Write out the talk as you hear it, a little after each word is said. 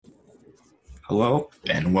Hello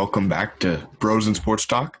and welcome back to Bros and Sports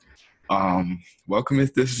Talk. Welcome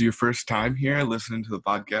if this is your first time here listening to the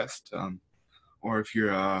podcast, or if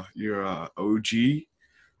you're a OG.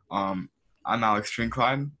 Um, I'm Alex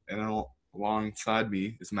Trinkline, and alongside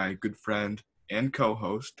me is my good friend and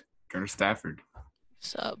co-host Gunnar Stafford.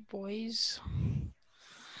 What's up, boys?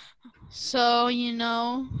 So,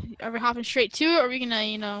 are we hopping straight to it, or are we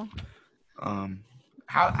gonna. Um,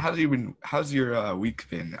 how's your week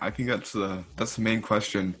been? I think that's the main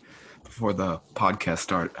question before the podcast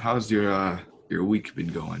start. How's your week been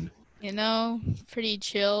going? Pretty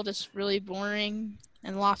chill, just really boring,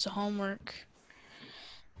 and lots of homework.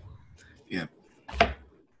 Yeah, that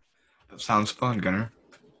sounds fun, Gunnar.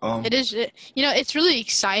 It is, it's really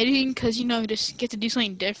exciting because, just get to do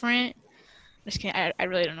something different. I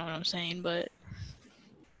really don't know what I'm saying, but.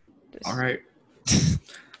 All Just, right.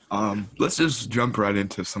 Let's just jump right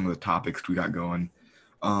into some of the topics we got going.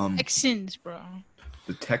 Texans, bro.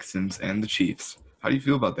 The Texans and the Chiefs. How do you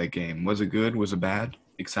feel about that game? Was it good? Was it bad?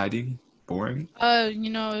 Exciting? Boring?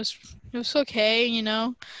 It was okay.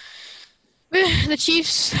 The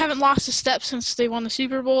Chiefs haven't lost a step since they won the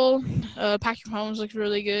Super Bowl. Patrick Mahomes looked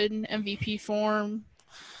really good in MVP form,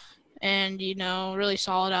 and really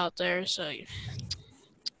solid out there. So,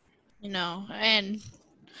 and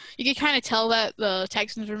you could kind of tell that the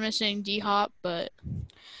Texans were missing D-Hop, but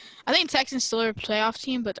I think Texans still are a playoff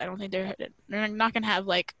team, but I don't think they're not gonna have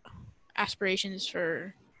like aspirations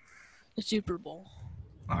for the Super Bowl.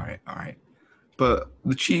 All right, all right. But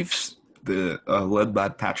the Chiefs, led by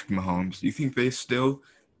Patrick Mahomes, do you think they still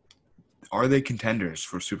are they contenders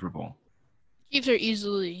for Super Bowl? Chiefs are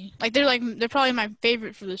easily they're probably my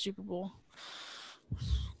favorite for the Super Bowl.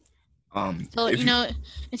 So If you,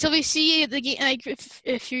 until we see the game, like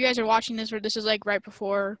if you guys are watching this, or this is like right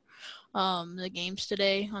before the games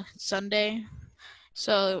today on Sunday.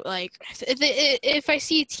 So like if I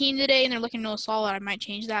see a team today and they're looking real solid, I might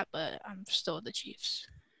change that, but I'm still with the Chiefs.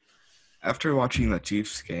 After watching the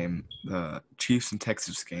Chiefs game, the Chiefs and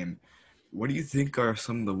Texas game, what do you think are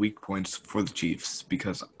some of the weak points for the Chiefs?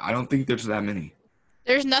 Because I don't think there's that many.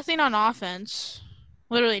 There's nothing on offense,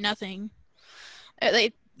 literally nothing.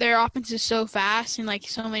 Their offense is so fast and like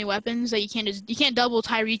so many weapons that you can't double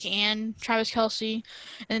Tyreek and Travis Kelce,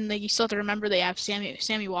 and like you still have to remember they have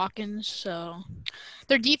Sammy Watkins. So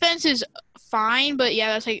their defense is fine, but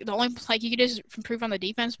yeah, that's like the only like you could just improve on the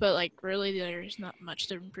defense, but like really there's not much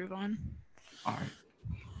to improve on. All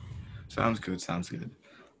right, sounds good. Sounds good.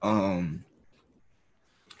 Um,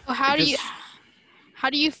 Well, I guess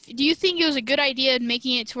do you think it was a good idea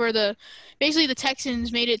making it to where basically the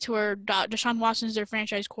Texans made it to where Deshaun Watson is their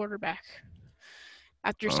franchise quarterback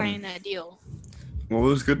after um, signing that deal? well, it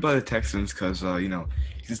was good by the Texans because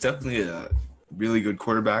he's definitely a really good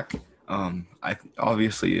quarterback. I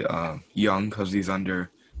obviously young because he's under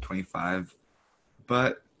 25,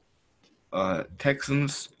 but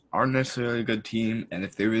Texans aren't necessarily a good team, and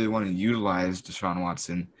if they really want to utilize Deshaun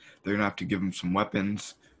Watson, they're gonna have to give him some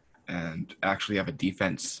weapons and actually have a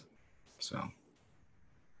defense. So,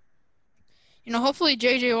 Hopefully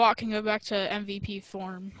JJ Watt can go back to MVP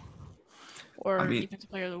form I or mean, Defensive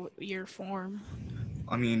Player of the Year form.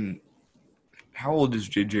 I mean, how old is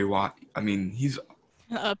J.J. Watt? I mean, he's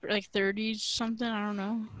Up like 30s something, I don't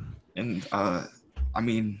know. and I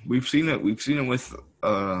mean, we've seen it. We've seen it with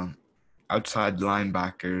outside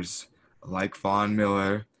linebackers like Von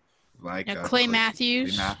Miller, like Clay Clay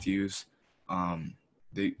Matthews, Matthews. Um,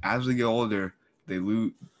 they as they get older, they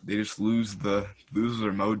lose. They just lose their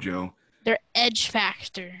mojo. their edge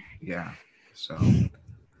factor. Yeah. So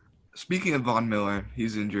speaking of Von Miller,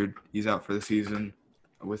 he's injured. He's out for the season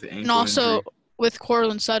with an And ankle also injury. with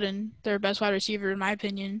Cortland Sutton, their best wide receiver in my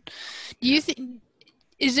opinion. Do you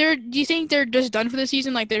think they're just done for the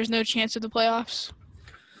season? Like there's no chance of the playoffs?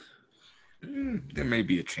 There may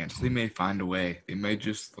be a chance. They may find a way. They may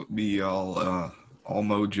just be all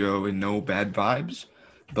mojo and no bad vibes,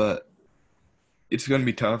 but it's gonna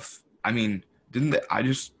be tough. I mean, didn't they, I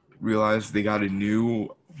just realized they got a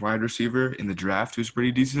new wide receiver in the draft who's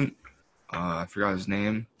pretty decent. I forgot his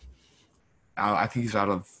name. I think he's out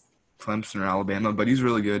of Clemson or Alabama, but he's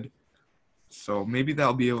really good. So maybe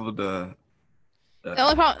they'll be able to. The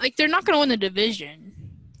only problem, like they're not going to win the division.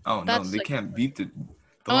 Oh no, That's they like can't beat the. no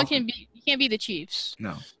They'll one have to can beat you can't beat the Chiefs.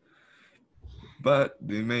 no, but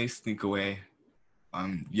they may sneak away.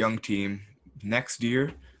 Young team next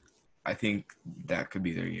year. I think that could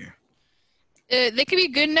be their year. They could be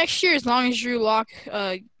good next year as long as Drew Lock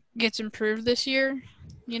gets improved this year.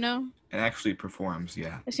 You know, And actually performs,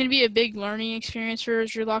 yeah. it's going to be a big learning experience for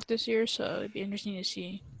Drew Lock this year, so it'd be interesting to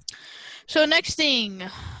see. So next thing,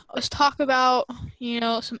 let's talk about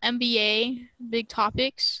some NBA big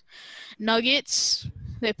topics. Nuggets,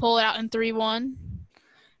 they pull it out in 3-1,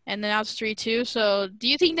 and then now it's 3-2. So do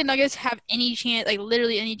you think the Nuggets have any chance, like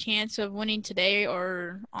literally any chance of winning today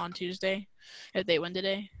or on Tuesday, if they win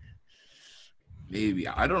today? Maybe.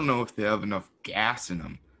 I don't know if they have enough gas in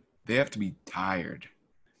them. They have to be tired.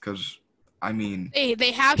 Because, I mean,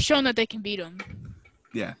 They have shown that they can beat them.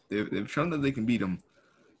 yeah, they've shown that they can beat them,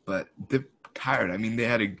 but they're tired. I mean,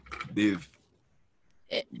 they've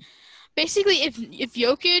Basically, if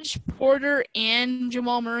Jokic, Porter, and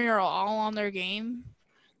Jamal Murray are all on their game,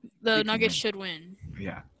 the They can Nuggets win. should win.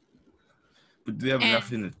 Yeah. But do they have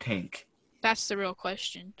enough in the tank? That's the real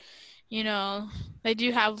question. They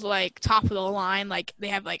do have like top of the line, like they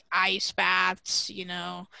have like ice baths,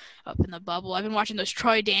 up in the bubble. I've been watching those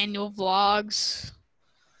Troy Daniel vlogs.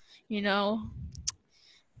 You know,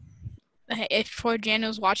 if Troy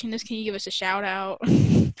Daniel's watching this, can you give us a shout out?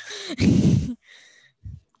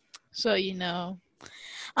 So I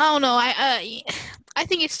don't know. I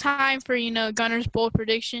think it's time for Gunner's bold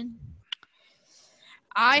prediction.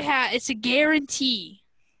 It's a guarantee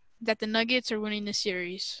that the Nuggets are winning the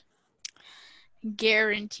series.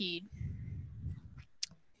 Guaranteed.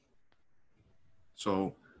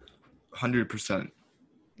 So, 100%.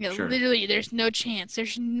 Yeah, Sure. literally, there's no chance.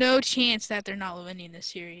 There's no chance that they're not winning this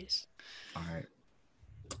series. All right.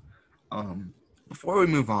 Before we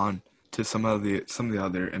move on to some of the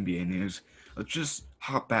other NBA news, let's just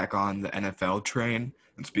hop back on the NFL train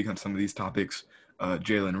and speak on some of these topics.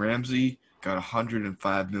 Jalen Ramsey got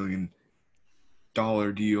 $105 million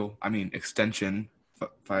deal. I mean extension,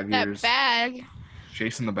 5 years. That bag.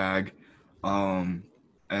 Chasing the bag. And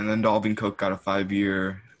then Dalvin Cook got a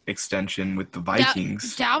 5-year extension with the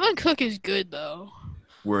Vikings. Dalvin Cook is good though.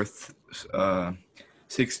 Worth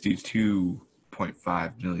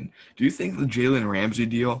 $62.5 million. Do you think the Jalen Ramsey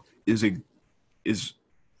deal is he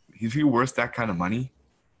worth that kind of money?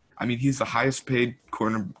 I mean, he's the highest paid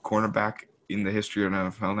cornerback in the history of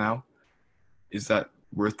NFL now. Is that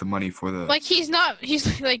worth the money for the? Like he's like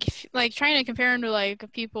trying to compare him to like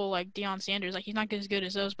people like Deion Sanders. Like he's not as good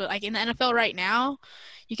as those, but like in the NFL right now,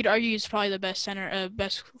 you could argue he's probably the best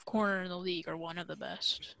best corner in the league or one of the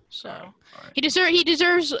best. So All right. he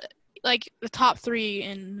deserves like the top 3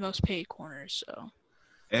 in most paid corners. So.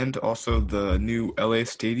 And also the new LA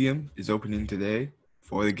Stadium is opening today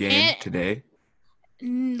for the game today.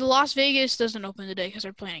 Las Vegas doesn't open today because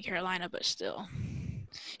they're playing in Carolina, but still.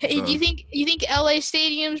 Hey, do you think LA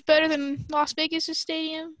Stadium's better than Las Vegas'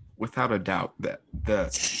 stadium? Without a doubt, that the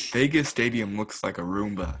Vegas Stadium looks like a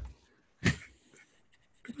Roomba.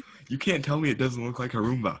 You can't tell me it doesn't look like a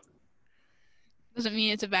Roomba. Doesn't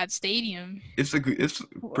mean it's a bad stadium. It's pretty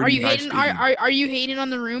Are you nice hating? stadium. Are you hating on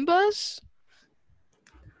the Roombas?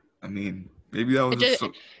 I mean, maybe that was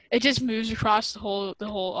it just moves across the whole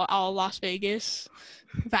all Las Vegas,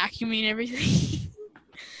 vacuuming everything.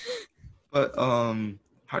 But how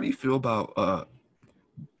do you feel about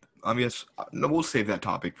I guess no, we'll save that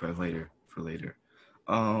topic for later.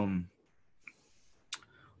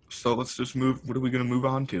 So let's just move. What are we gonna move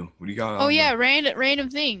on to? What do you got? Oh yeah, random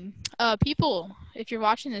thing. People, if you're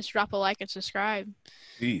watching this, drop a like and subscribe.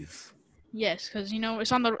 Please. Yes, because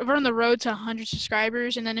we're on the road to 100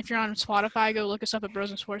 subscribers, and then if you're on Spotify, go look us up at Bros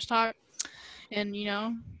and Sports Talk. And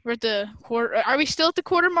we're at the quarter. Are we still at the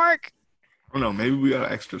quarter mark? I don't know. Maybe we got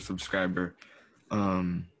an extra subscriber.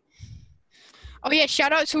 Oh yeah,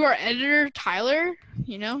 shout out to our editor Tyler.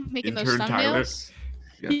 Making those thumbnails.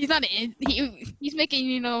 Yeah. He's not in. He's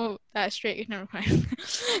making that straight. Never mind.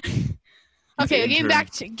 Okay, getting back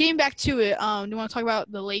to it. Do you want to talk about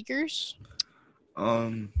the Lakers?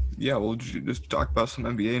 Yeah, we'll just talk about some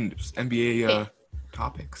NBA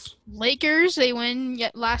topics. Lakers, they win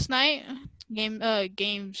last night.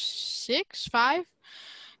 Game 6, 5.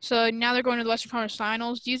 So now they're going to the Western Conference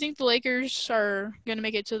Finals. Do you think the Lakers are going to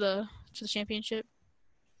make it to the championship?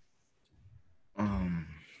 I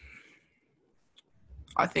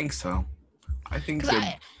think so. I think so.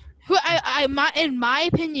 In my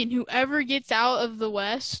opinion, whoever gets out of the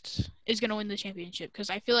West is going to win the championship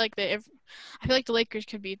because I feel like the Lakers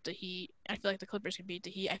could beat the Heat. I feel like the Clippers could beat the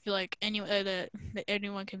Heat. I feel like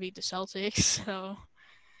anyone can beat the Celtics. So,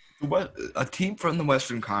 a team from the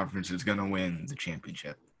Western Conference is going to win the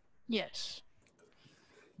championship. Yes,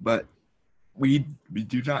 but we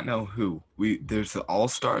do not know who. There's the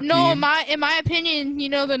All-Star team. No, in my opinion,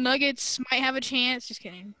 the Nuggets might have a chance. Just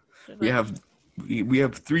kidding. We have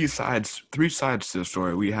three sides to the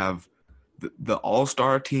story. We have the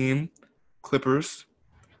All-Star team, Clippers,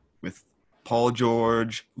 with Paul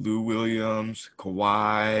George, Lou Williams,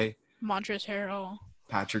 Kawhi, Montrezl Harrell.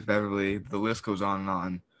 Patrick Beverly. The list goes on and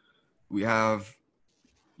on. We have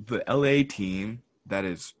the LA team that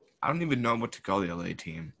is, I don't even know what to call the LA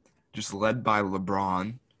team, just led by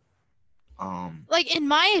LeBron. Like, in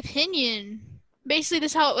my opinion, basically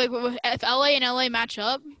this is how, like, if LA and LA match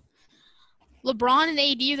up, LeBron and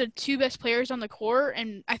AD are the two best players on the court,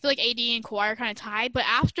 and I feel like AD and Kawhi are kind of tied. But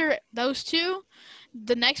after those two,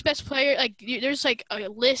 the next best player, like, there's like a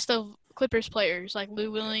list of Clippers players, like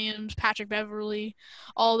Lou Williams, Patrick Beverly,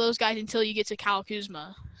 all those guys until you get to Kyle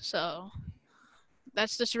Kuzma. So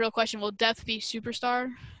that's just a real question. Will Depth be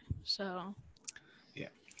superstar? So Yeah.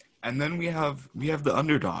 And then we have the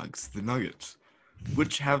underdogs, the Nuggets,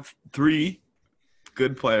 which have three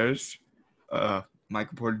good players,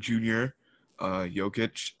 Michael Porter Jr.,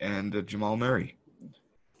 Jokic, and Jamal Murray.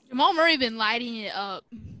 Jamal Murray been lighting it up.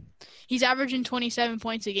 He's averaging 27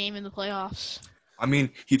 points a game in the playoffs. I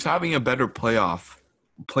mean, he's having a better playoff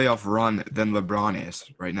run than LeBron is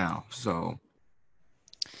right now. So,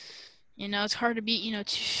 it's hard to beat.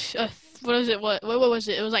 What was it? What was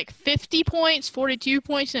it? It was like 50 points, 42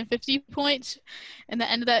 points, and 50 points in the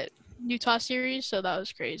end of that Utah series. So that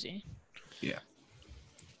was crazy. Yeah.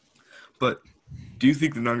 But do you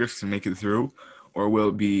think the Nuggets can make it through, or will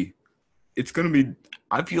it be? It's gonna be.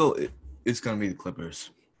 I feel it's gonna be the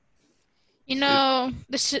Clippers.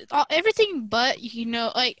 This is everything but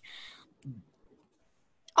like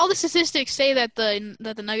all the statistics say that the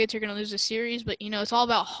Nuggets are gonna lose the series, but it's all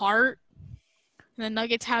about heart. And the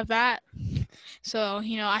Nuggets have that. So,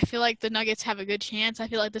 I feel like the Nuggets have a good chance. I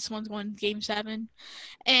feel like this one's going Game 7.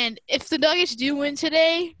 And if the Nuggets do win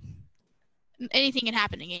today, anything can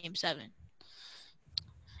happen in Game 7.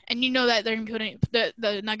 And that they're putting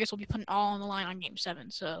the Nuggets will be putting all on the line on Game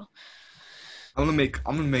 7. So I'm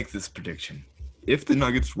gonna make this prediction. If the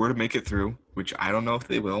Nuggets were to make it through, which I don't know if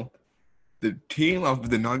they will, the team of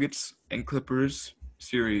the Nuggets and Clippers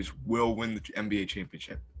series will win the NBA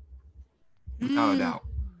championship. Without a doubt.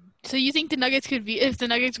 So you think the Nuggets if the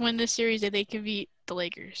Nuggets win this series, that they could beat the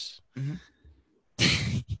Lakers? Mm-hmm.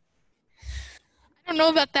 I don't know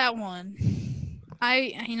about that one.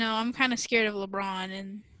 I'm kind of scared of LeBron,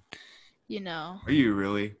 and Are you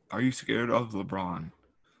really? Are you scared of LeBron?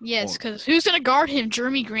 Yes, because who's gonna guard him?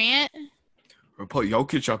 Jeremy Grant? Or put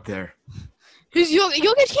Jokic up there.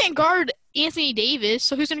 Jokic can't guard Anthony Davis,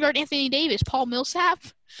 so who's gonna guard Anthony Davis? Paul Millsap?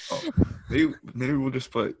 Oh, maybe we'll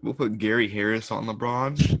put Gary Harris on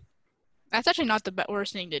LeBron. That's actually not the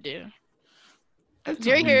worst thing to do. That's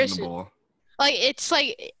Gary Harris, it's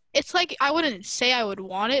like I wouldn't say I would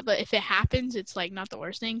want it, but if it happens, it's like not the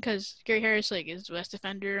worst thing because Gary Harris is the best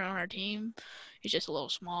defender on our team. He's just a little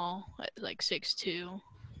small, like 6'2".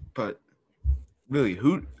 But really,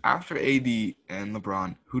 who after AD and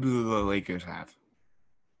LeBron, who do the Lakers have?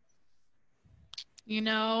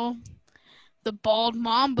 The bald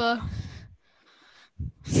Mamba,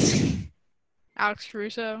 Alex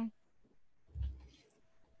Caruso.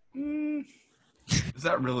 Is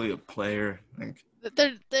that really a player?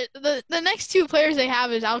 The next two players they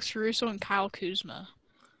have is Alex Caruso and Kyle Kuzma.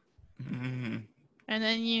 Mm-hmm. And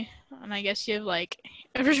then I guess you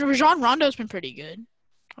have Rajon Rondo's been pretty good.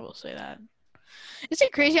 I will say that. Isn't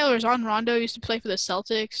it crazy how Rajon Rondo used to play for the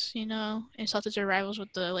Celtics, and Celtics are rivals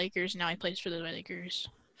with the Lakers, and now he plays for the Lakers.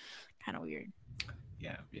 Kind of weird.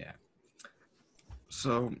 Yeah.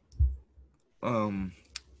 So,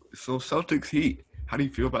 Celtics Heat. How do you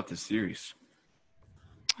feel about this series?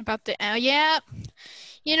 About the I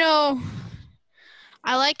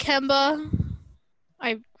like Kemba.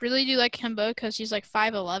 I really do like Kemba because he's like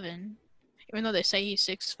 5'11". Even though they say he's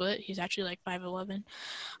 6 foot, he's actually like 5'11".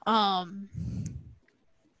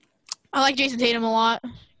 I like Jason Tatum a lot.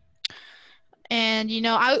 And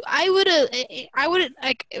I would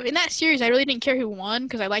like in that series I really didn't care who won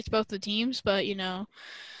because I liked both the teams, but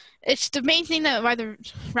it's the main thing that why the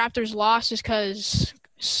Raptors lost is because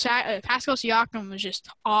Pascal Siakam was just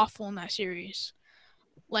awful in that series,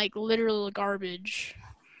 like literal garbage.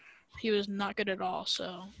 He was not good at all,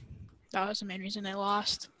 so that was the main reason they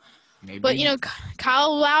lost. Maybe. But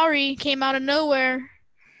Kyle Lowry came out of nowhere,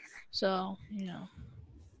 so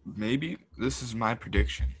Maybe this is my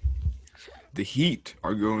prediction. The Heat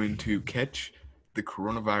are going to catch the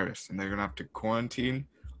coronavirus, and they're going to have to quarantine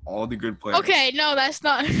all the good players. Okay, no, that's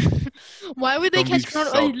not. Why would they catch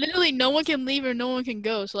coronavirus? Literally, no one can leave or no one can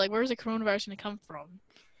go. So, where's the coronavirus going to come from?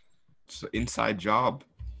 It's an inside job.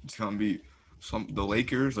 It's going to be the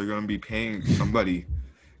Lakers are going to be paying somebody.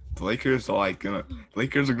 The Lakers are going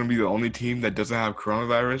to be the only team that doesn't have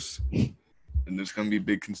coronavirus, and there's going to be a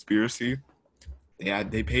big conspiracy. Yeah,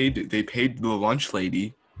 they paid the lunch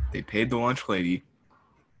lady. They paid the lunch lady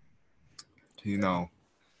to, give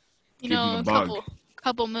them a bug.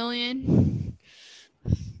 couple million.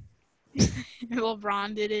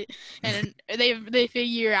 LeBron did it, and they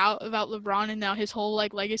figure out about LeBron, and now his whole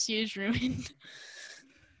like legacy is ruined.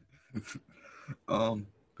 But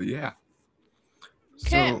yeah.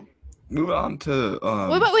 Okay. So move on to Wait.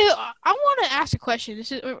 I want to ask a question.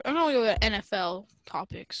 I'm gonna go with NFL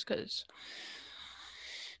topics because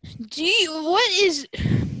who is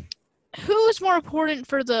more important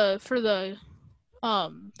for the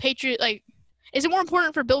Patriot? Like, is it more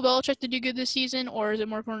important for Bill Belichick to do good this season, or is it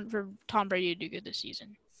more important for Tom Brady to do good this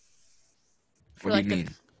season? what do you mean?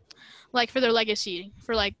 For their legacy,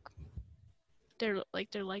 for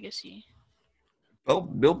their legacy. Well,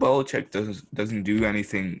 Bill Belichick doesn't do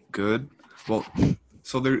anything good. Well,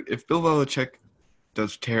 so if Bill Belichick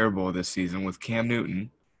does terrible this season with Cam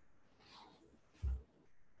Newton,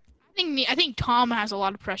 I think Tom has a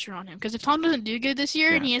lot of pressure on him because if Tom doesn't do good this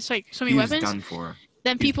year and he has like so many weapons, done for.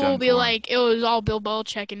 Then people will be like, it was all Bill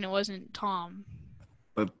Belichick and it wasn't Tom.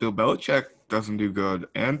 But Bill Belichick doesn't do good,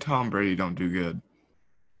 and Tom Brady don't do good.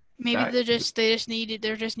 Maybe they're just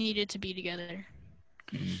needed to be together.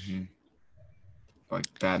 Mm-hmm. Like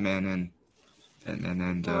Batman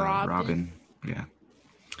and Robin. Yeah.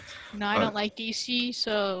 No, I don't like DC,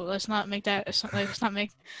 so let's not make that. Let's not make.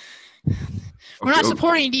 We're not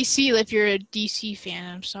supporting DC if you're a DC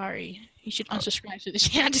fan. I'm sorry. You should unsubscribe to the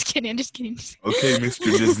channel. I'm just kidding. Okay,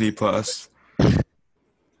 Mr. Disney Plus.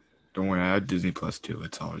 Don't worry, I have Disney Plus too.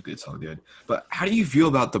 It's all good. But how do you feel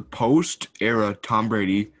about the post-era Tom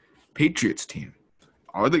Brady Patriots team?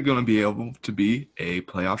 Are they going to be able to be a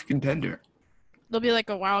playoff contender? They'll be like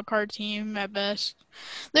a wild card team at best.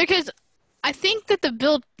 Because I think that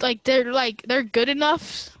they're good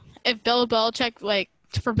enough if Bill Belichick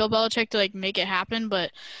for Bill Belichick to make it happen,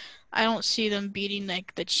 but I don't see them beating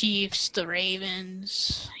the Chiefs, the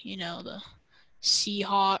Ravens, the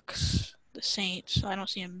Seahawks, the Saints. I don't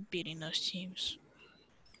see them beating those teams.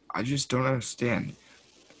 I just don't understand.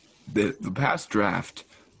 The past draft,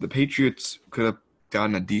 the Patriots could have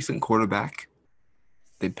gotten a decent quarterback.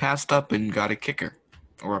 They passed up and got a kicker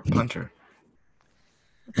or a punter.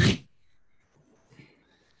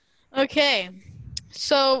 Okay.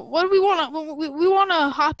 So what do we want to we want to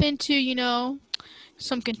hop into,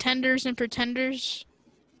 some contenders and pretenders?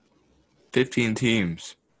 15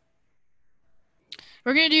 teams.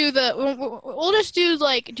 We're going to do we'll just do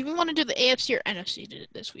do we want to do the AFC or NFC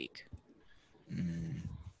this week?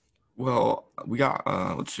 Well, we got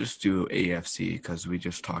let's just do AFC because we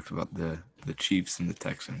just talked about the Chiefs and the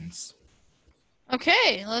Texans.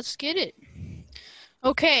 Okay, let's get it.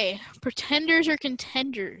 Okay, pretenders or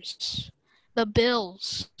contenders? The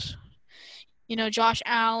Bills. Josh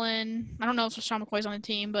Allen. I don't know if Sean McCoy's on the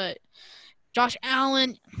team, but Josh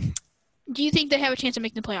Allen. Do you think they have a chance of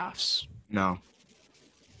making the playoffs? No.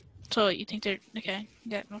 So you think they're okay?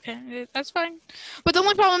 Yeah, okay, that's fine. But the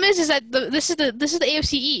only problem is that this is the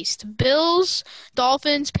AFC East: Bills,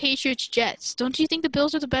 Dolphins, Patriots, Jets. Don't you think the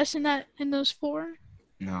Bills are the best in those four?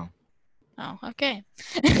 No. Oh, okay.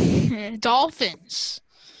 Dolphins.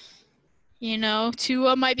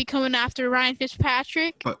 Tua might be coming after Ryan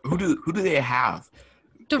Fitzpatrick. But who do they have?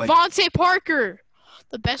 Devontae Parker,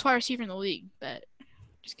 the best wide receiver in the league. But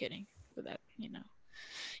just kidding. But that,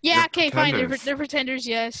 Yeah, okay, fine. They're pretenders,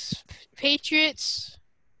 yes. Patriots.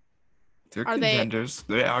 They're contenders.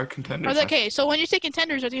 They are contenders. Okay, so when you say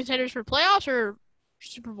contenders, are they contenders for playoffs or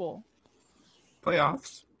Super Bowl?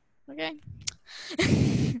 Playoffs. Okay.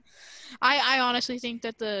 I honestly think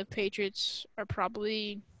that the Patriots are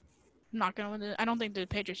probably not going to win I don't think the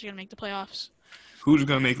Patriots are going to make the playoffs. Who's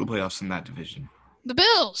going to make the playoffs in that division? The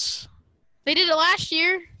Bills. They did it last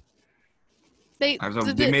year. They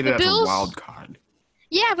made it as a wild card.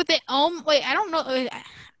 Yeah, but wait, I don't know. I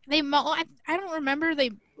don't remember.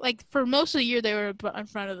 They for most of the year they were in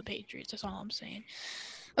front of the Patriots. That's all I'm saying.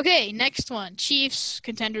 Okay, next one. Chiefs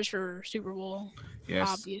contenders for Super Bowl. Yes,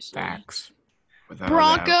 obviously. Facts.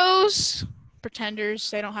 Broncos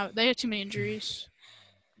pretenders. They have too many injuries.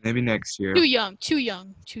 Maybe next year. Too young.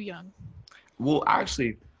 Well,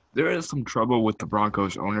 actually, there is some trouble with the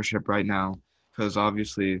Broncos ownership right now because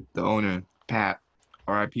obviously the owner, Pat,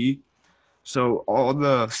 RIP. So all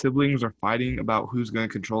the siblings are fighting about who's going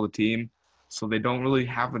to control the team. So they don't really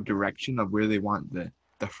have a direction of where they want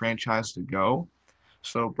the franchise to go.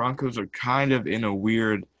 So Broncos are kind of in a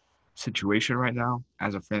weird situation right now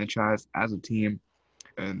as a franchise, as a team.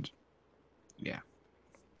 And yeah.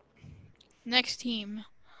 Next team.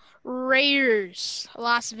 Raiders.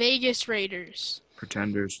 Las Vegas Raiders.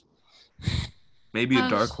 Pretenders. Maybe a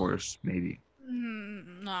dark horse, maybe.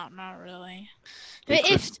 No, not really.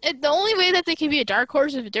 The only way that they can be a dark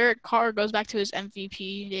horse is if Derek Carr goes back to his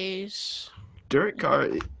MVP days. Derek Carr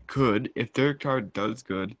could, if Derek Carr does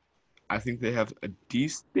good, I think they have they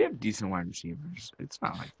have decent wide receivers. It's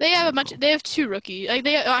not like They have a bunch. terrible. They have two rookies. Like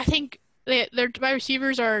I think their wide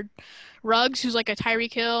receivers are Ruggs, who's like a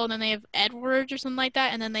Tyreek Hill, and then they have Edwards or something like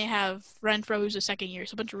that, and then they have Renfro, who's a second year.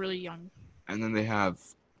 So a bunch of really young. And then they have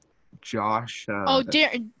Josh. Oh,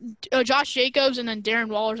 Josh Jacobs, and then Darren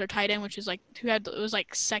Waller's our tight end, which is like it was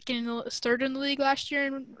like third in the league last year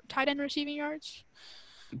in tight end receiving yards.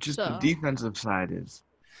 Just the So defensive side is.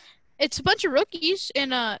 it's a bunch of rookies,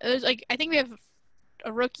 and it was like I think we have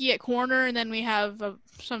a rookie at corner, and then we have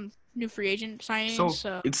some new free agent signings.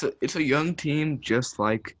 So It's a young team, just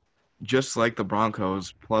like the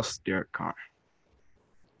Broncos plus Derek Carr.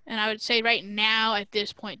 and I would say right now at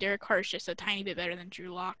this point, Derek Carr is just a tiny bit better than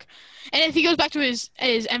Drew Lock. And if he goes back to his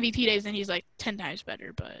MVP days, then he's like 10 times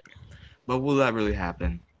better. But will that really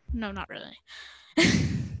happen? no, not really.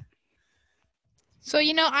 So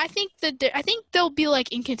I think they'll be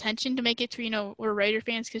like in contention to make it to where Raider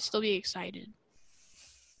fans can still be excited.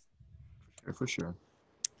 For sure.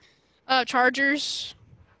 Chargers.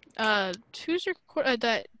 Who's their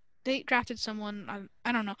that they drafted someone?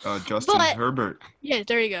 I don't know. Justin But Herbert yeah,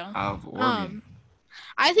 there you go. out of Oregon.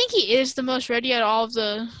 I think he is the most ready out of all of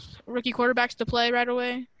the rookie quarterbacks to play right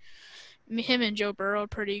away. Him and Joe Burrow are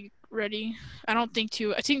pretty ready. I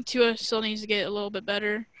think Tua still needs to get a little bit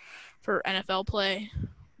better for NFL play,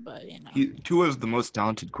 but Tua's the most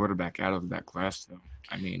talented quarterback out of that class, though.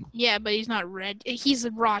 I mean. Yeah, but he's not ready. He's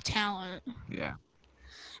a raw talent. Yeah.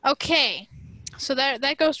 Okay. So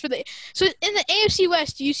that goes for the. So in the AFC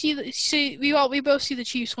West, do you see we both see the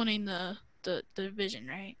Chiefs winning the division,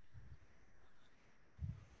 right?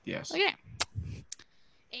 Yes. Okay.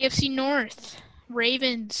 AFC North,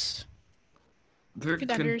 Ravens. They're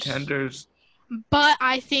contenders. But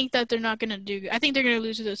I think that they're not gonna do. I think they're gonna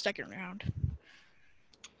lose to the second round.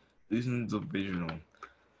 Losing the divisional.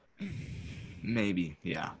 Maybe,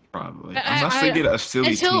 yeah, probably. Unless they get a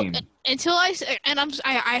silly team.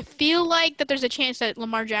 I feel like that there's a chance that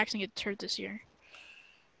Lamar Jackson gets hurt this year.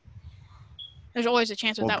 There's always a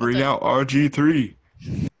chance with that. Bring out RG3.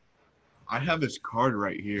 I have this card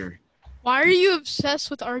right here. Why are you obsessed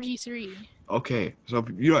with RG3? Okay, so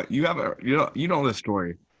you know this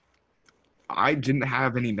story. I didn't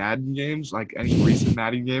have any Madden games, like any recent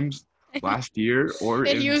Madden games last year or in 6th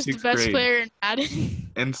grade. And he was the best player in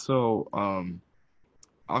Madden. And so,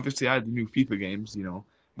 obviously I had the new FIFA games,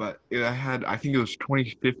 but I think it was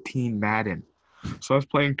 2015 Madden. So I was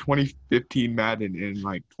playing 2015 Madden in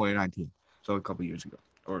like 2019, so a couple years ago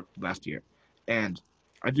or last year. And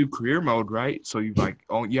I do career mode, right? So you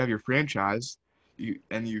you have your franchise,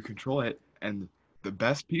 you control it, and the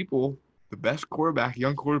best quarterback,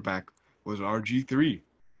 young quarterback, was RG3.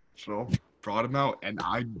 So brought him out, and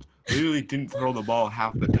I literally didn't throw the ball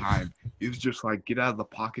half the time. It was just like get out of the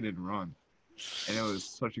pocket and run. And it was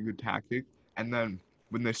such a good tactic. And then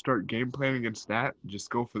when they start game planning against that,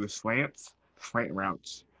 just go for the slant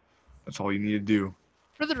routes. That's all you need to do.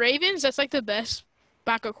 For the Ravens, that's like the best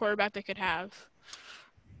backup quarterback they could have.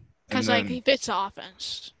 Because he fits the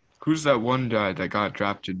offense. Who's that one guy that got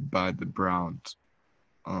drafted by the Browns?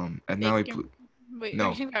 And now he Wait, no. Are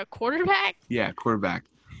you talking about a quarterback? Yeah, quarterback.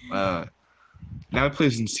 Now he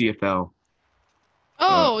plays in CFL.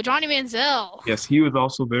 Oh, Johnny Manziel. Yes, he was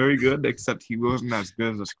also very good, except he wasn't as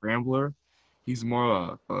good as a scrambler. He's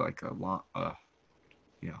more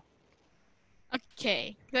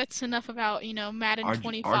Okay, that's enough about Madden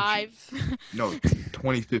 25. No,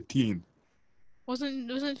 2015.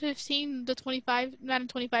 Wasn't 15 the 25 Madden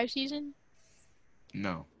 25 season?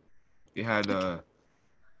 No, he had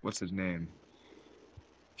what's his name?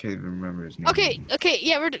 Can't even remember his name. Okay,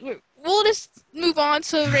 yeah, we'll just move on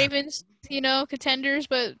to Ravens, contenders,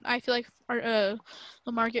 but I feel like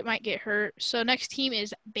Lamar might get hurt. So next team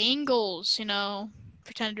is Bengals,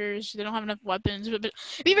 pretenders. They don't have enough weapons, but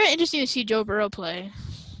it'd be very interesting to see Joe Burrow play.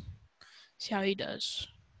 See how he does.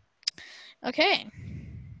 Okay.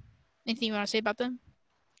 Anything you want to say about them?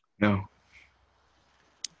 No.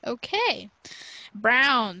 Okay.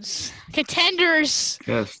 Browns. Contenders.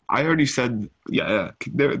 Yes. I already said, yeah.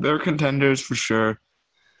 They're contenders for sure.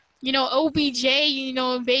 OBJ,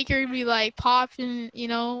 Baker would be like popping, they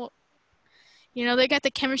got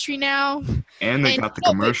the chemistry now. And they got the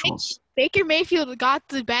commercials. Baker Mayfield got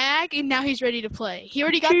the bag, and now he's ready to play. He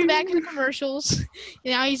already got the bag for the commercials.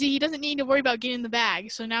 Now he doesn't need to worry about getting the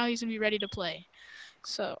bag, so now he's going to be ready to play.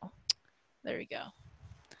 So, there we go.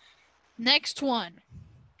 Next one.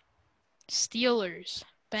 Steelers.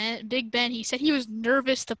 Big Ben, he said he was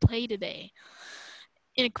nervous to play today.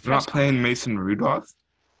 You're not playing Mason Rudolph?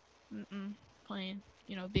 Playing,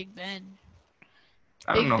 Big Ben.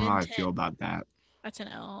 I don't Big know how Ben I 10. feel about that. That's an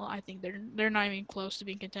L. I think they're not even close to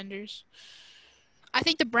being contenders. I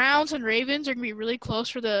think the Browns and Ravens are gonna be really close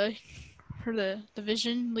for the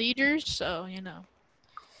division leaders. So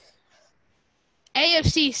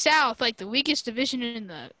AFC South, like the weakest division in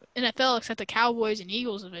the NFL, except the Cowboys and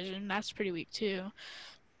Eagles division. That's pretty weak too.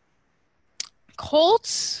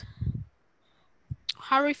 Colts.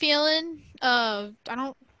 How are we feeling? I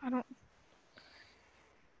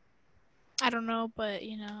don't know, but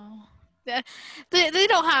they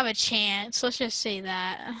don't have a chance. Let's just say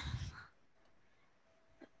that.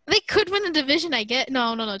 They could win the division, I get.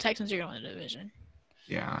 No. Texans are going to win the division.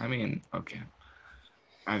 Yeah, I mean, okay.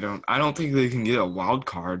 I don't think they can get a wild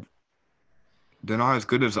card. They're not as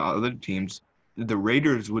good as the other teams. The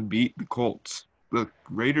Raiders would beat the Colts. The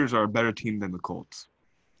Raiders are a better team than the Colts.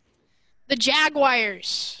 The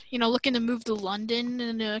Jaguars, looking to move to London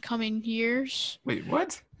in the coming years. Wait,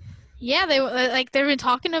 what? Yeah, they've been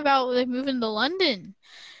talking about moving to London.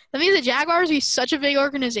 That means the Jaguars would be such a big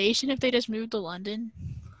organization if they just moved to London.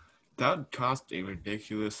 That would cost a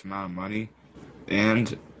ridiculous amount of money.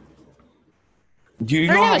 And do you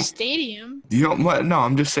know have a stadium? Do you know what? No,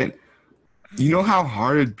 I'm just saying. You know how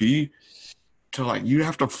hard it'd be to you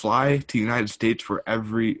have to fly to the United States for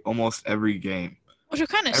almost every game. Which would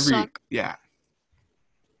kind of suck. Yeah.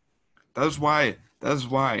 That's why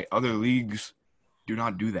other leagues do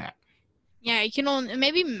not do that. Yeah, you can only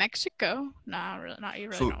maybe Mexico. Nah, really not. You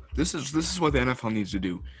really so don't. This is what the NFL needs to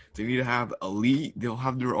do. They need to have a league. They'll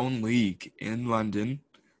have their own league in London.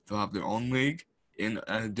 They'll have their own league in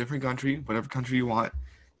a different country, whatever country you want,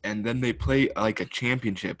 and then they play like a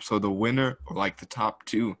championship. So the winner or the top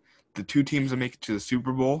two, the two teams that make it to the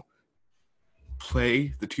Super Bowl,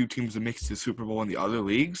 play the two teams that make it to the Super Bowl in the other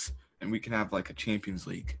leagues, and we can have a Champions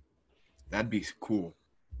League. That'd be cool.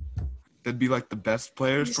 That'd be the best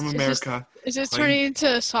players from America. Is this turning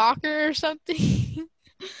into soccer or something?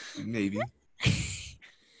 Maybe.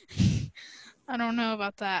 I don't know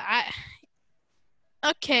about that.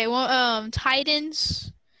 Okay, well,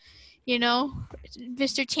 Titans, Mr.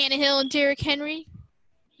 Tannehill and Derrick Henry,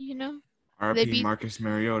 RP Marcus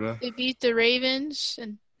Mariota. They beat the Ravens,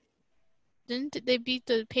 and didn't they beat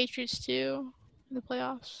the Patriots too in the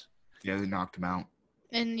playoffs? Yeah, they knocked them out.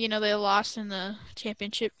 And, they lost in the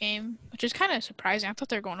championship game, which is kind of surprising. I thought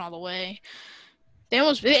they were going all the way. They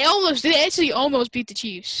actually almost beat the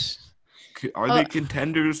Chiefs. Are they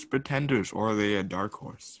contenders, pretenders, or are they a dark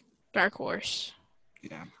horse? Dark horse.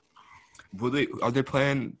 Yeah. Are they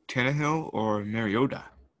playing Tannehill or Mariota?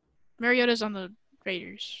 Mariota's on the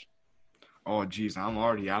Raiders. Oh, geez, I'm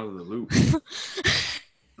already out of the loop.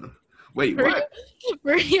 Wait, what?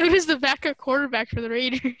 Mariota's the backup quarterback for the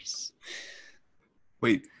Raiders.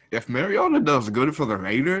 Wait, if Mariota does good for the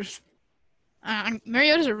Raiders?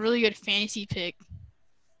 Mariota's a really good fantasy pick.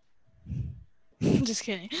 Just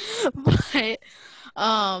kidding. But,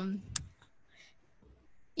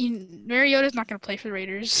 Mariota's not going to play for the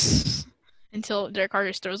Raiders until Derek Carr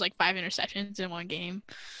just throws 5 interceptions in one game.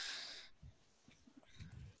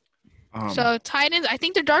 So Titans, I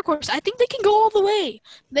think they're dark horse. I think they can go all the way.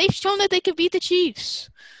 They've shown that they can beat the Chiefs.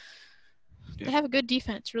 Yeah. They have a good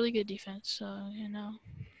defense, really good defense. So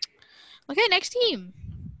Okay, next team,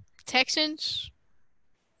 Texans.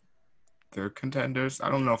 They're contenders. I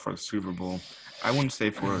don't know for the Super Bowl. I wouldn't say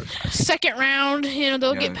for second round.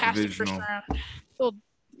 They'll get past divisional. The first round. They'll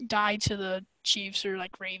die to the Chiefs or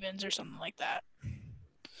Ravens or something like that.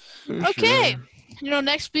 Okay. Sure.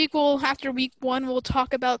 Next week after week 1, we'll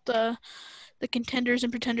talk about the contenders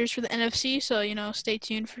and pretenders for the NFC. So, stay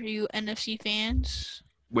tuned for you NFC fans.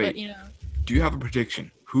 Wait, do you have a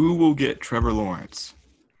prediction? Who will get Trevor Lawrence?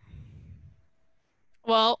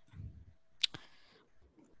 Well,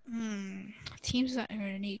 teams that are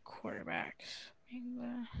going to need quarterbacks.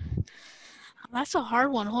 That's a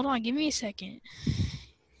hard one. Hold on. Give me a second.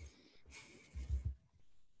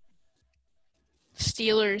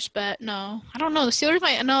 Steelers, but no. I don't know. The Steelers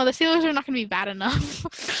are not going to be bad enough.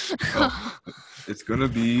 It's going to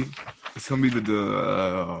be the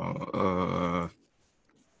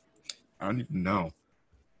I don't even know.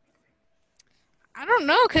 I don't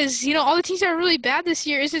know because, all the teams that are really bad this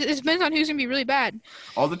year, it depends on who's going to be really bad.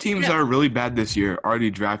 All the teams that are really bad this year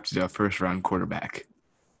already drafted a first-round quarterback.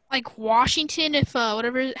 Like Washington, if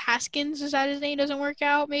whatever Haskins, is that his name, doesn't work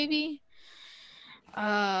out, maybe.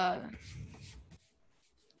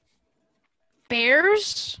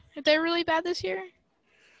 Bears, if they're really bad this year.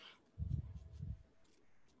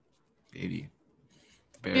 Maybe.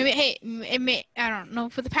 Maybe, I don't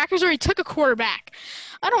know. But the Packers already took a quarterback.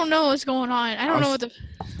 I don't know what's going on. I don't know what the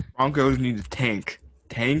Broncos need to tank.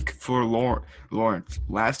 Tank for Lawrence.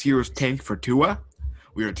 Last year was tank for Tua.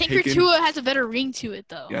 We are Tank for taking Tua has a better ring to it,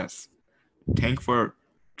 though. yes. Tank for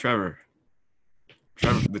Trevor.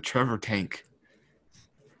 The Trevor tank.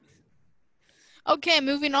 Okay,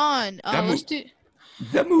 moving on. Let's do.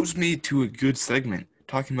 That moves me to a good segment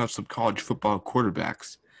talking about some college football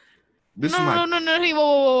quarterbacks. This is my. No. Hey,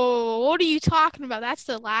 whoa. What are you talking about? That's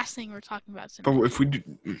the last thing we're talking about tonight. But if we do,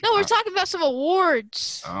 No, we're talking about some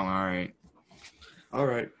awards. all right. All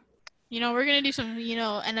right. We're gonna do some,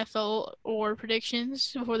 NFL award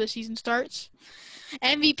predictions before the season starts.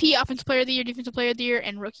 MVP, Offensive Player of the Year, Defensive Player of the Year,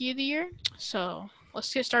 and Rookie of the Year. So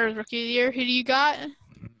let's get started with Rookie of the Year. Who do you got?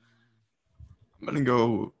 I'm gonna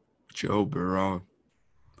go Joe Burrow.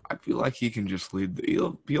 I feel like he can just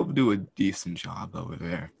he'll be able to do a decent job over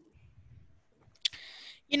there.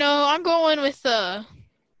 I'm going with the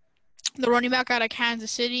running back out of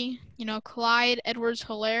Kansas City. Clyde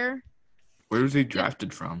Edwards-Helaire. Where was he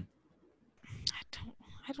drafted from?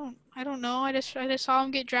 I don't know. I just saw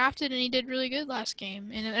him get drafted and he did really good last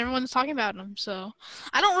game, and everyone's talking about him. So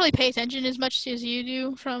I don't really pay attention as much as you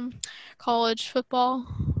do from college football,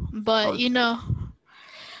 but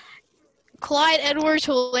Clyde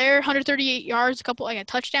Edwards-Helaire, 138 yards, a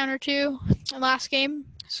touchdown or two in last game.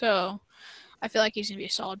 So I feel like he's gonna be a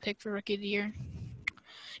solid pick for Rookie of the Year.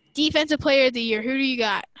 Defensive Player of the Year. Who do you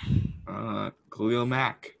got? Khalil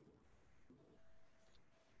Mack.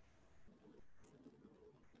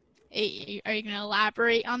 Are you going to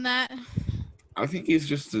elaborate on that? I think he's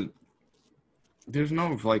just there's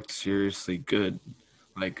no, seriously good,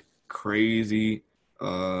 crazy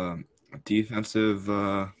defensive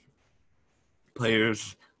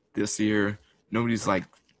players this year. Nobody's,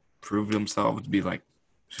 proved himself to be,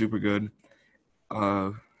 super good.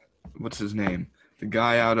 What's his name? The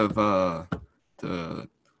guy out of the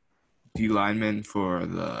D lineman for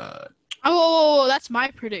the... Oh, that's my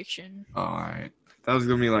prediction. Oh, all right. That was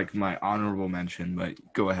going to be, my honorable mention, but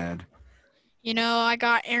go ahead. I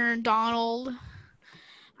got Aaron Donald.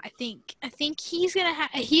 I think he's gonna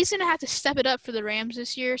have to step it up for the Rams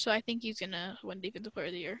this year, so I think he's gonna win Defensive Player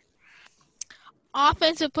of the Year.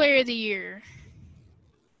 Offensive Player of the Year.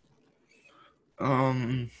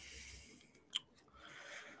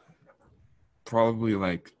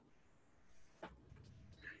 Probably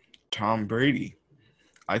Tom Brady.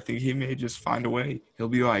 I think he may just find a way. He'll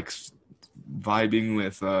be vibing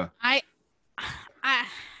with I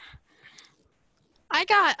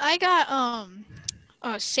got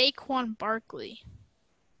Saquon Barkley.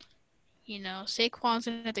 Saquon's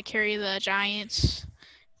gonna have to carry the Giants,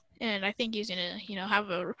 and I think he's gonna have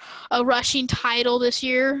a rushing title this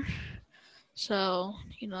year. So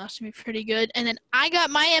that's gonna be pretty good. And then I got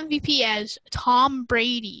my MVP as Tom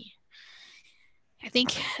Brady. I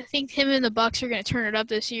think him and the Bucs are gonna turn it up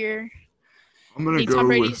this year. I'm gonna go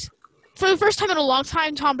with... For the first time in a long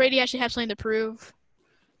time, Tom Brady actually has something to prove.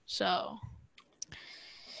 So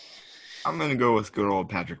I'm going to go with good old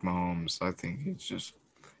Patrick Mahomes. I think it's just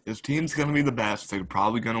his team's going to be the best. They're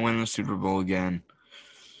probably going to win the Super Bowl again.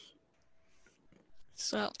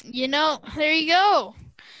 So, there you go.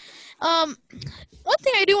 One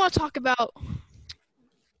thing I do want to talk about.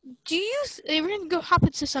 We're going to go hop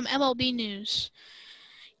into some MLB news.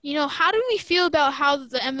 How do we feel about how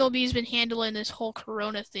the MLB has been handling this whole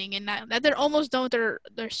Corona thing, and that they're almost done with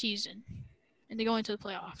their season, and they go into the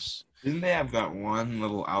playoffs? Didn't they have that one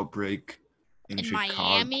little outbreak in Chicago?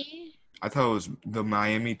 Miami? I thought it was the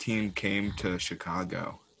Miami team came to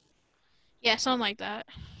Chicago. Yeah, something like that.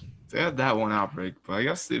 They had that one outbreak, but I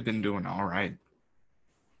guess they've been doing all right.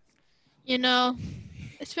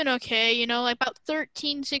 It's been okay. About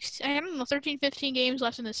 13, 15 games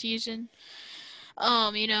left in the season.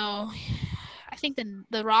 I think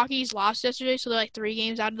the Rockies lost yesterday, so they're 3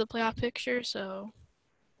 games out of the playoff picture. So,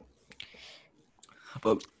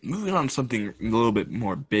 but moving on to something a little bit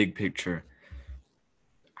more big picture,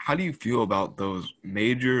 how do you feel about those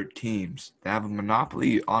major teams that have a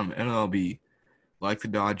monopoly on MLB, like the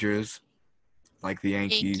Dodgers, like the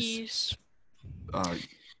Yankees.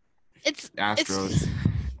 Astros?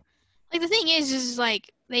 The thing is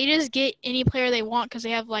they just get any player they want because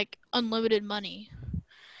they have unlimited money,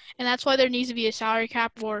 and that's why there needs to be a salary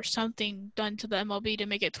cap or something done to the MLB to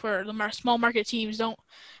make it to where the small market teams don't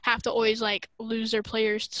have to always lose their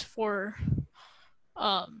players for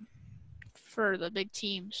the big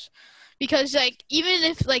teams, because even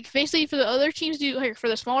if basically for the other teams for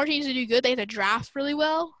the smaller teams to do good, they have to draft really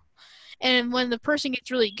well, and when the person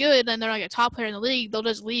gets really good and they're a top player in the league, they'll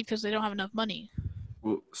just leave because they don't have enough money.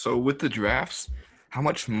 Well, so with the drafts, how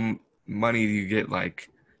much money do you get?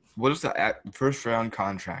 What is the first round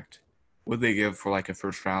contract? What do they give for a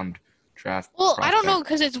first round draft Well, I don't know prospect.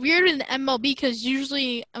 because it's weird in the MLB because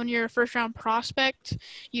usually when you're a first round prospect,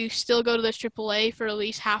 you still go to the AAA for at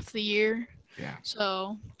least half the year. Yeah.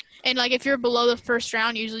 So, and like if you're below the first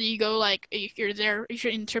round, usually you go like if you're there, if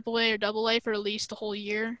you're in AAA or AA for at least the whole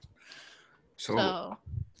year. So So,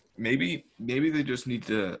 maybe they just need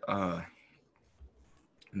to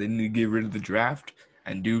they need to get rid of the draft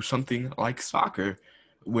and do something like soccer,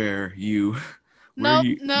 where you where nope,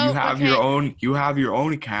 you no, okay. have your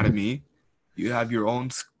own academy, you have your own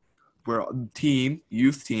where team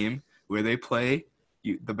youth team where they play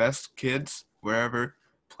the best kids wherever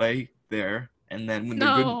play there, and then when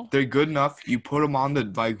No. they're good enough, you put them on the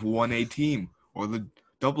like 1A team or the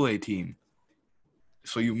AA team,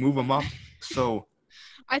 so you move them up. So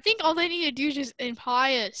I think all they need to do is just imply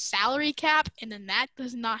a salary cap, and then that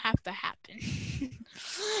does not have to happen.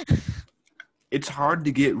 it's hard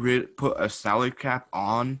to put a salary cap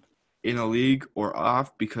on in a league or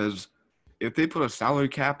off, because if they put a salary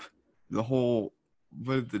cap, the whole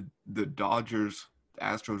with the Dodgers, the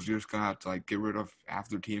Astros, you're just gonna have to like get rid of half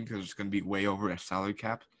their team because it's gonna be way over a salary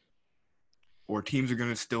cap, or teams are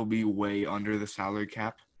gonna still be way under the salary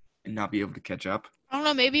cap and not be able to catch up. I don't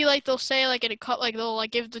know. Maybe like they'll say like in a cut, like they'll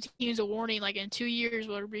like give the teams a warning, like in 2 years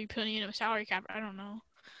we'll be putting in a salary cap. I don't know,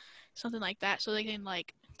 something like that, so they can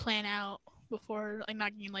like plan out before like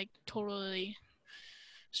not getting like totally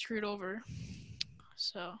screwed over.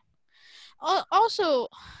 So also,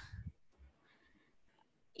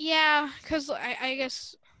 yeah, because I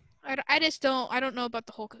guess I just don't know about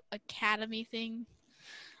the whole academy thing.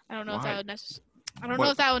 I don't know if that Why? would I don't know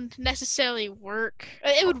What? if that would necessarily work.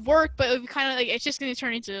 It would work, but it would be kind of like it's just going to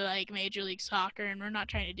turn into like Major League Soccer, and we're not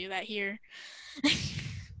trying to do that here.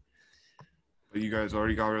 But you guys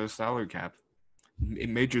already got rid of the salary cap.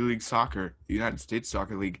 In Major League Soccer, the United States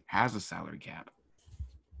Soccer League has a salary cap.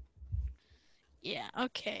 Yeah.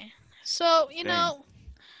 Okay. So Dang.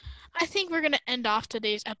 I think we're gonna end off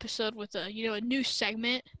today's episode with a new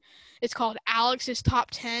segment. It's called Alex's Top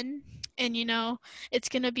 10, and it's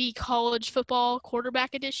gonna be college football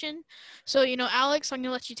quarterback edition. So Alex, I'm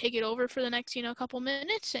gonna let you take it over for the next couple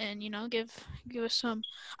minutes, and give us some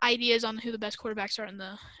ideas on who the best quarterbacks are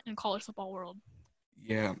in college football world.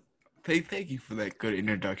 Yeah. Thank you for that good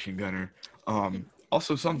introduction, Gunner.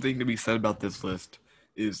 Also, something to be said about this list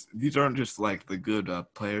is these aren't just like the good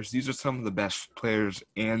players. These are some of the best players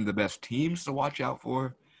and the best teams to watch out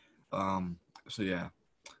for. So yeah,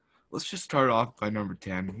 let's just start off by number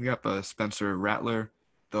 10. We got Spencer Rattler,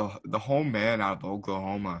 the home man out of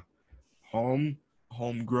Oklahoma.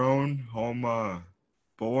 Homegrown,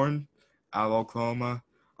 born out of Oklahoma.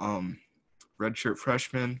 Um, redshirt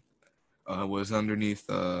freshman, was underneath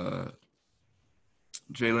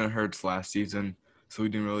Jalen Hurts last season, so he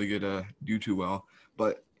didn't really get to do too well.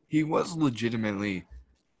 But he was legitimately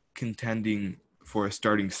contending for a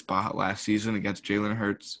starting spot last season against Jalen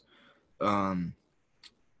Hurts. Um,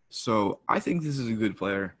 so I think this is a good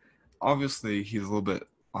player. Obviously, he's a little bit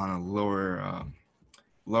on a lower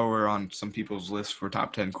on some people's list for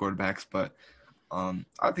top 10 quarterbacks, but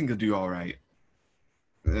I think he'll do all right.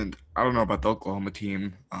 And I don't know about the Oklahoma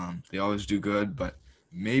team. They always do good, but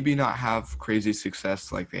maybe not have crazy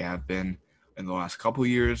success like they have been in the last couple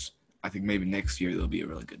years. I think maybe next year they'll be a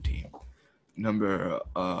really good team. Number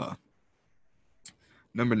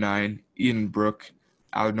 9, Ian Brook,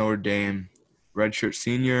 out of Notre Dame, redshirt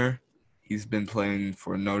senior. He's been playing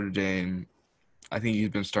for Notre Dame. I think he's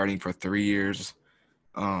been starting for 3 years.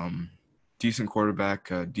 Decent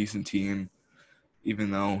quarterback, decent team, even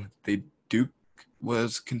though Duke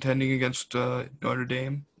was contending against Notre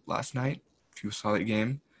Dame last night. If you saw that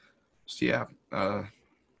game. So yeah,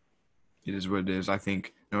 it is what it is. I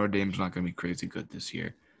think Notre Dame's not going to be crazy good this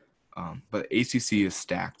year. But ACC is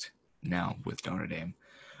stacked now with Notre Dame.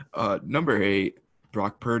 Number 8,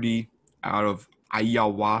 Brock Purdy, out of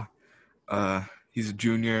Iowa. He's a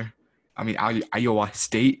junior. I mean, Iowa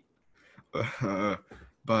State.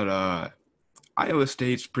 But Iowa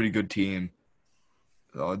State's a pretty good team.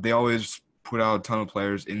 They always put out a ton of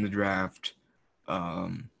players in the draft.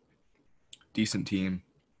 Decent team.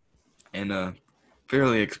 And a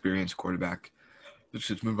fairly experienced quarterback. Let's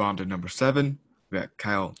just move on to number 7. We got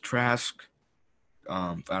Kyle Trask,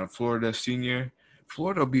 out of Florida, senior.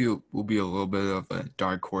 Florida will be a little bit of a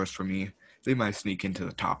dark horse for me. They might sneak into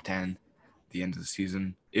the top 10 at the end of the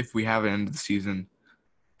season. If we have an end of the season,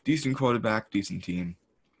 decent quarterback, decent team.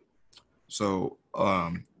 So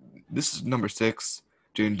this is number 6,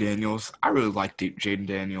 Jaden Daniels. I really like Jaden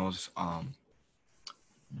Daniels.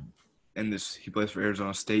 And he plays for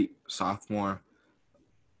Arizona State, sophomore.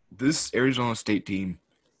 This Arizona State team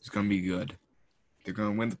is going to be good. They're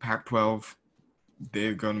going to win the Pac-12.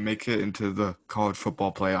 they're going to make it into the college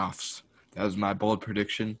football playoffs. That was my bold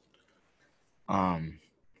prediction. So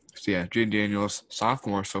yeah, Jay Daniels,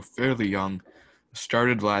 sophomore, so fairly young,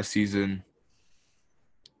 started last season.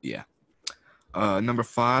 Yeah. Number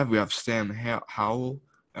 5, we have Sam Howell,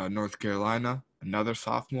 North Carolina, another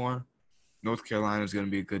sophomore. North Carolina is going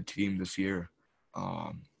to be a good team this year,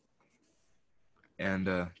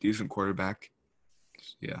 and decent quarterback.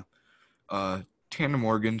 Yeah. Tanner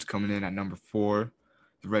Morgan's coming in at number 4,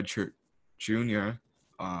 the redshirt junior.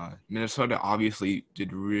 Minnesota obviously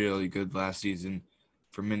did really good last season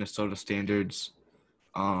for Minnesota standards.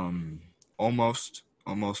 Almost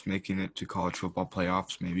making it to college football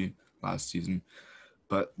playoffs maybe last season.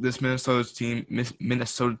 But this Minnesota team is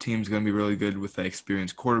going to be really good with an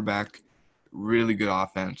experienced quarterback, really good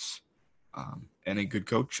offense, and a good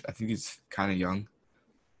coach. I think he's kind of young.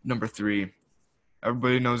 Number 3,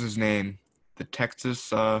 everybody knows his name, the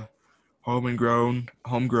Texas homegrown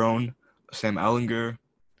Sam Ehlinger,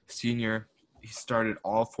 senior. He started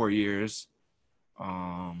all 4 years.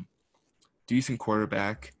 Decent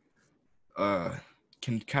quarterback.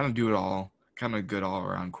 Can kind of do it all. Kind of a good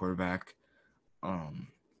all-around quarterback.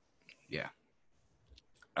 Yeah.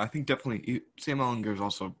 I think definitely Sam Ehlinger is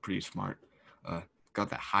also pretty smart. Got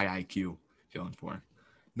that high IQ feeling for him.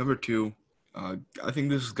 Number 2, I think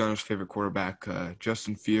this is Gunner's favorite quarterback,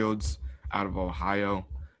 Justin Fields out of Ohio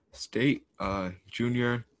State,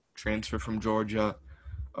 junior, transfer from Georgia.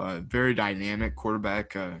 Very dynamic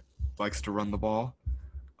quarterback, likes to run the ball.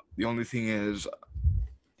 The only thing is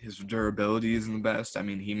his durability isn't the best. I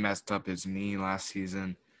mean, he messed up his knee last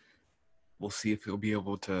season. We'll see if he'll be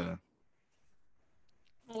able to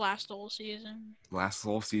Last the whole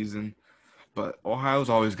season. But Ohio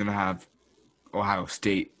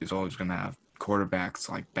State is always going to have quarterbacks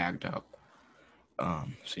like bagged up.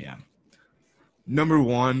 So yeah. Number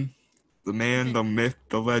 1, the man, the myth,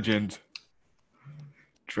 the legend,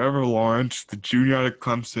 Trevor Lawrence, the junior out of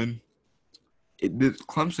Clemson. The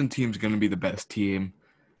Clemson team's going to be the best team.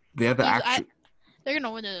 They have They're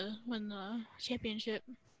gonna win the championship.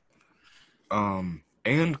 And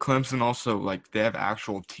Clemson also, like, they have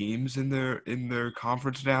actual teams in their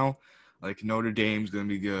conference now. Like Notre Dame's gonna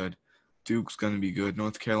be good, Duke's gonna be good,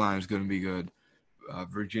 North Carolina's gonna be good,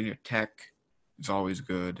 Virginia Tech is always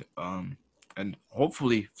good, and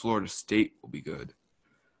hopefully Florida State will be good.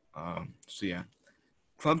 So yeah,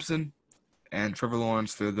 Clemson and Trevor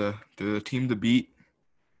Lawrence, they're the team to beat.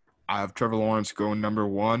 I have Trevor Lawrence going number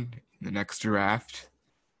 1 in the next draft.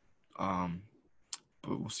 But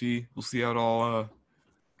we'll see how it all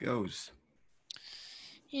goes.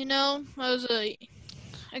 That was a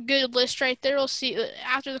good list right there. We'll see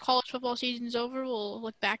after the college football season's over. We'll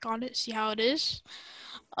look back on it, see how it is.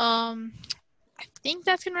 I think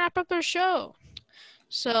that's gonna wrap up our show.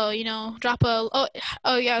 So, drop I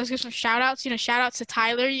was gonna some shout outs, shout outs to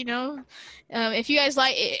Tyler, if you guys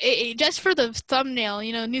like it, just for the thumbnail,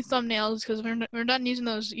 new thumbnails, because we're done using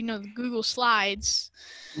those, the Google Slides.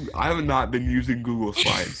 I have not been using Google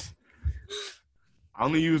Slides. I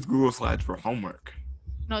only use Google Slides for homework.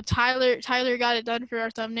 Tyler got it done for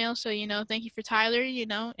our thumbnail, so, thank you for Tyler,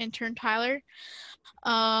 intern Tyler.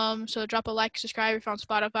 So drop a like, subscribe if you're on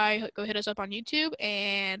Spotify, go hit us up on YouTube,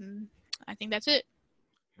 and I think that's it.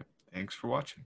 Thanks for watching.